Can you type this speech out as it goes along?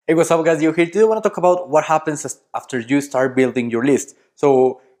Hey, what's up, guys? You here today? I want to talk about what happens after you start building your list.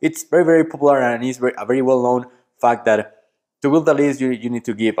 So it's very popular, and it's a very well known fact that to build a list, you need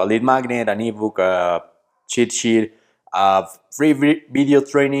to give a lead magnet, an ebook, a cheat sheet, a free video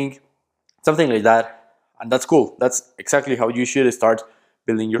training, something like that. And that's cool. That's exactly how you should start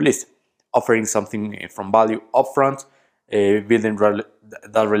building your list, offering something from value upfront, building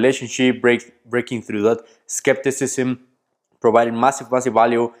that relationship, breaking through that skepticism, providing massive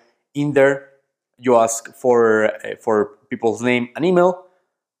value in there. You ask for people's name and email.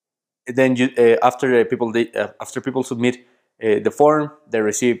 Then you after people submit the form, they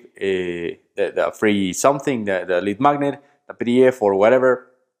receive the free something, the lead magnet, the PDF or whatever.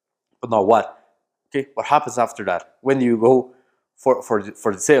 But now what? Okay, what happens after that? When do you go for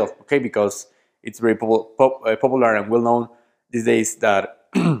the sale? Okay, because it's very popular and well known these days that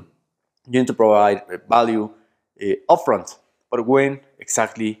you need to provide value upfront. But when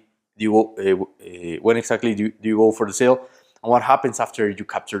exactly do you go, when exactly do you go for the sale, and what happens after you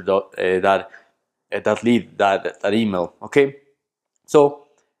capture that lead, that email? Okay, so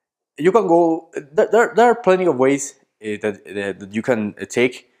you can go. There are plenty of ways that you can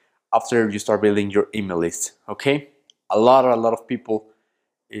take after you start building your email list. Okay, a lot of people.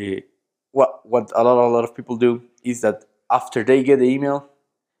 What a lot of people do is that after they get the email,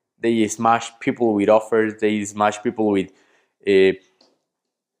 they smash people with offers. They smash people uh,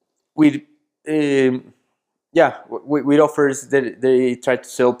 with with offers. They try to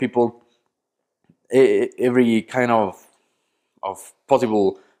sell people every kind of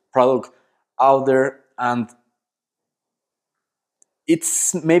possible product out there, and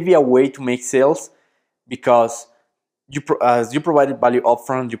it's maybe a way to make sales because as you provided value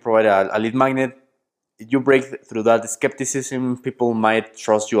upfront, you provide a lead magnet. You break through that skepticism. People might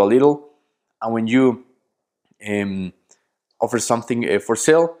trust you a little, and when you um, offer something for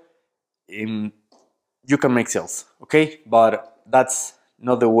sale, um, you can make sales. Okay, but that's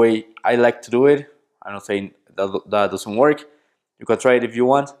not the way I like to do it. I'm not saying that doesn't work. You can try it if you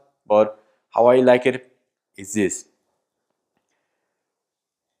want, but how I like it is this: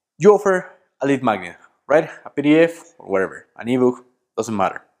 you offer a lead magnet, right? A PDF or whatever, an ebook, doesn't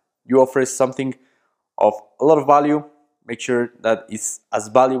matter. You offer something of a lot of value, make sure that it's as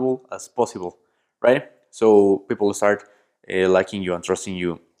valuable as possible, right? So people start liking you and trusting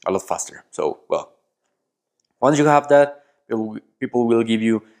you a lot faster. So, well, once you have that, people will give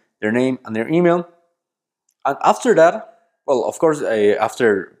you their name and their email. And after that, well, of course,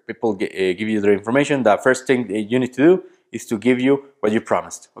 after people give you their information, the first thing you need to do is to give you what you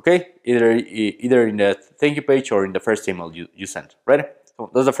promised. Okay, either in the thank you page or in the first email you sent. Right.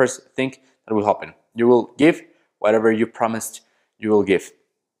 So that's the first thing that will happen. You will give whatever you promised you will give.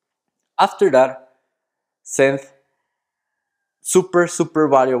 After that, send super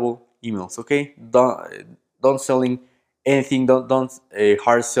valuable emails. Okay, don't selling anything. Don't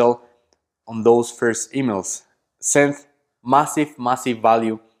hard sell on those first emails. Send massive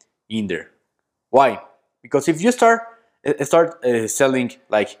value in there. Why? Because if you start selling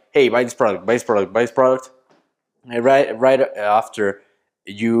like, hey, buy this product, buy this product, buy this product, right after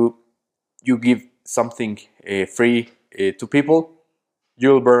you give something free to people,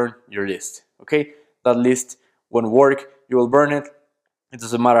 you'll burn your list. Okay, that list won't work. You will burn it. It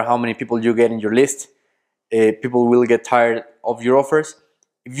doesn't matter how many people you get in your list. People will get tired of your offers.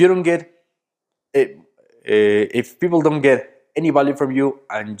 If you don't get if people don't get any value from you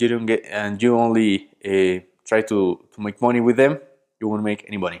and you only try to make money with them, you won't make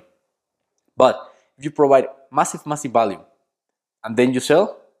any money. But if you provide massive value and then you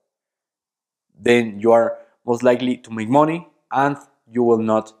sell, then you are most likely to make money and you will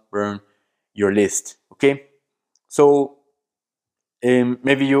not burn your list. Okay, so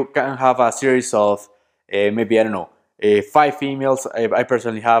maybe you can have a series of maybe, I don't know, 5 emails. I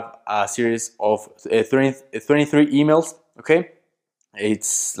personally have a series of 23 emails. Okay,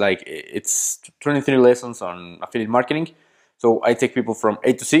 it's 23 lessons on affiliate marketing. So I take people from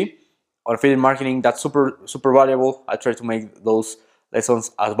A to C on affiliate marketing. That's super valuable. I try to make those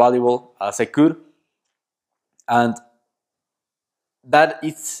lessons as valuable as I could, and that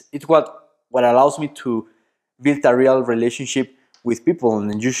it's what allows me to build a real relationship with people,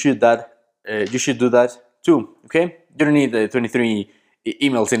 and you should do that too. Okay, you don't need 23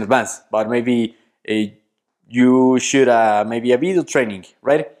 emails in advance, but maybe you should maybe a video training,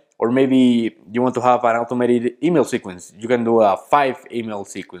 right? Or maybe you want to have an automated email sequence. You can do a 5 email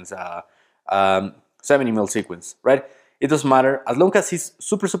sequence, 7 email sequence, right? It doesn't matter as long as it's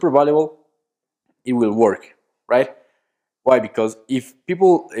super valuable. It will work, right? Why? Because if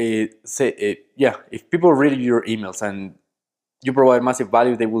people if people read your emails and you provide massive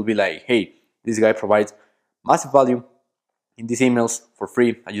value, they will be like, hey, this guy provides massive value in these emails for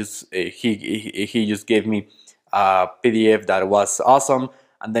free. I just he just gave me a PDF that was awesome,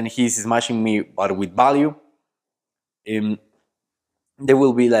 and then he's smashing me but with value. They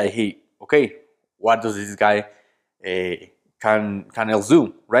will be like, hey, okay, what does this guy can else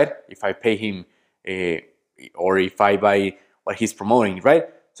do, right? If I pay him or if I buy what he's promoting, right?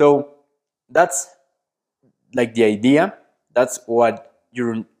 So that's like the idea. That's what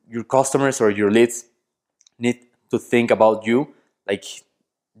your customers or your leads need to think about you. Like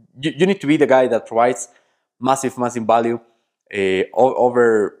you need to be the guy that provides massive value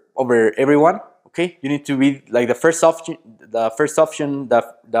over everyone. Okay, you need to be like the first option,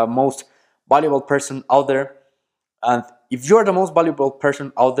 the most valuable person out there. And if you're the most valuable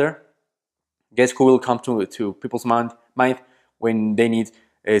person out there, guess who will come to people's mind when they need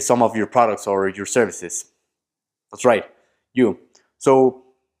some of your products or your services? That's right, you. So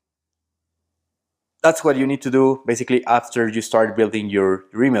that's what you need to do basically after you start building your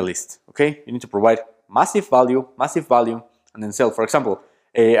email list. Okay, you need to provide massive value, and then sell. For example,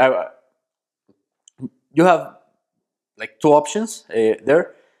 you have like two options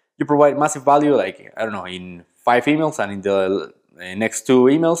there. You provide massive value, like I don't know, in 5 emails, and in the next 2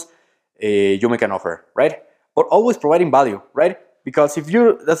 emails, you make an offer, right? But always providing value, right? Because the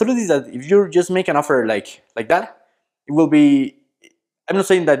truth is that if you just make an offer like that, it will be. I'm not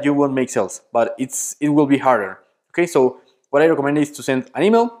saying that you won't make sales, but it will be harder. Okay, so what I recommend is to send an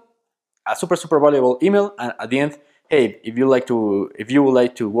email, a super valuable email, and at the end, hey, if you would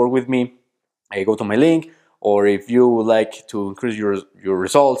like to work with me, go to my link, or if you would like to increase your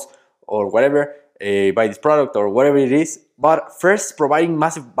results or whatever, buy this product or whatever it is. But first, providing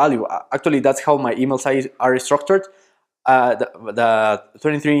massive value. Actually, that's how my emails are structured. The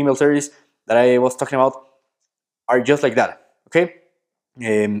 23 email series that I was talking about are just like that. Okay.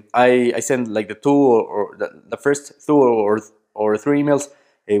 I send like the 2 or the first 2 or 3 emails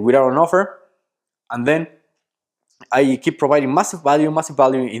without an offer, and then I keep providing massive value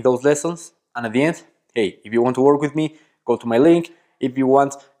in those lessons. And at the end, hey, if you want to work with me, go to my link. If you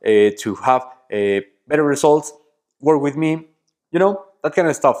want to have better results, work with me. You know, that kind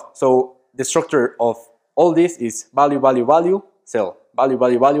of stuff. So the structure of all this is value, sell.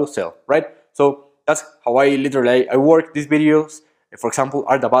 Value, sell. Right? So that's how I literally work these videos. For example,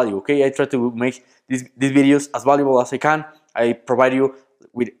 are the value. Okay, I try to make these videos as valuable as I can. I provide you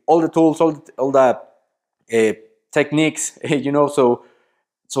with all the tools, all the techniques, you know, so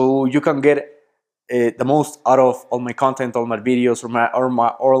you can get the most out of all my content, all my videos, all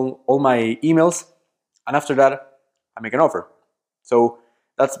my emails, and after that, I make an offer. So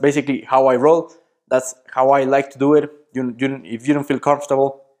that's basically how I roll. That's how I like to do it. If you don't feel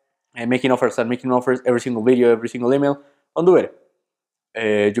comfortable making offers every single video, every single email, don't do it.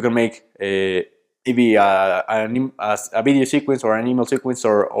 You can make maybe a video sequence or an email sequence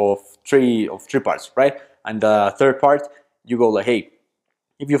or of three parts, right? And the third part, you go like, hey,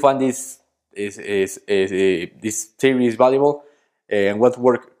 if you find this series valuable and want to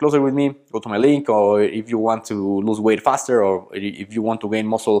work closer with me, go to my link. Or if you want to lose weight faster, or if you want to gain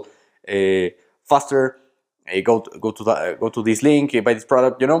muscle faster, go to this link, buy this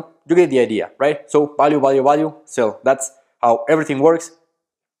product. You know, you get the idea, right? So value, sell. That's how everything works.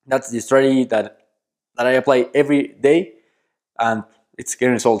 That's the strategy that I apply every day, and it's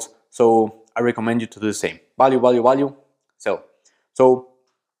getting results. So I recommend you to do the same. Value, sell. So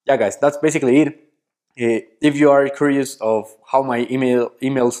yeah, guys, that's basically it. If you are curious of how my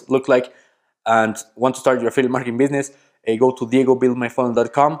emails look like and want to start your affiliate marketing business, go to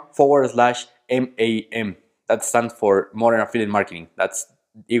diegobuildmyfunnel.com/MAM. That stands for Modern Affiliate Marketing. That's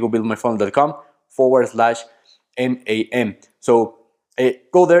diegobuildmyfunnel.com/MAM. So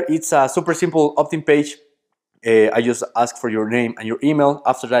go there. It's a super simple opt-in page. I just ask for your name and your email.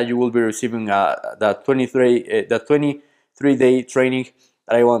 After that, you will be receiving the 23-day training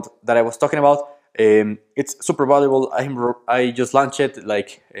that I was talking about. It's super valuable. I just launched it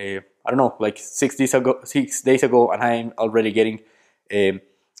like I don't know, like 6 days ago, and I'm already getting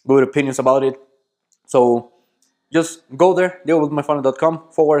good opinions about it. So just go there,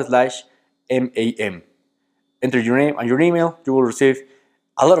 diegobuildmyfunnel.com/MAM. Enter your name and your email. You will receive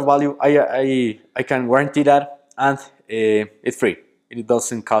a lot of value. I can guarantee that, and it's free. It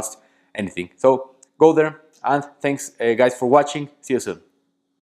doesn't cost anything. So go there, and thanks guys for watching. See you soon.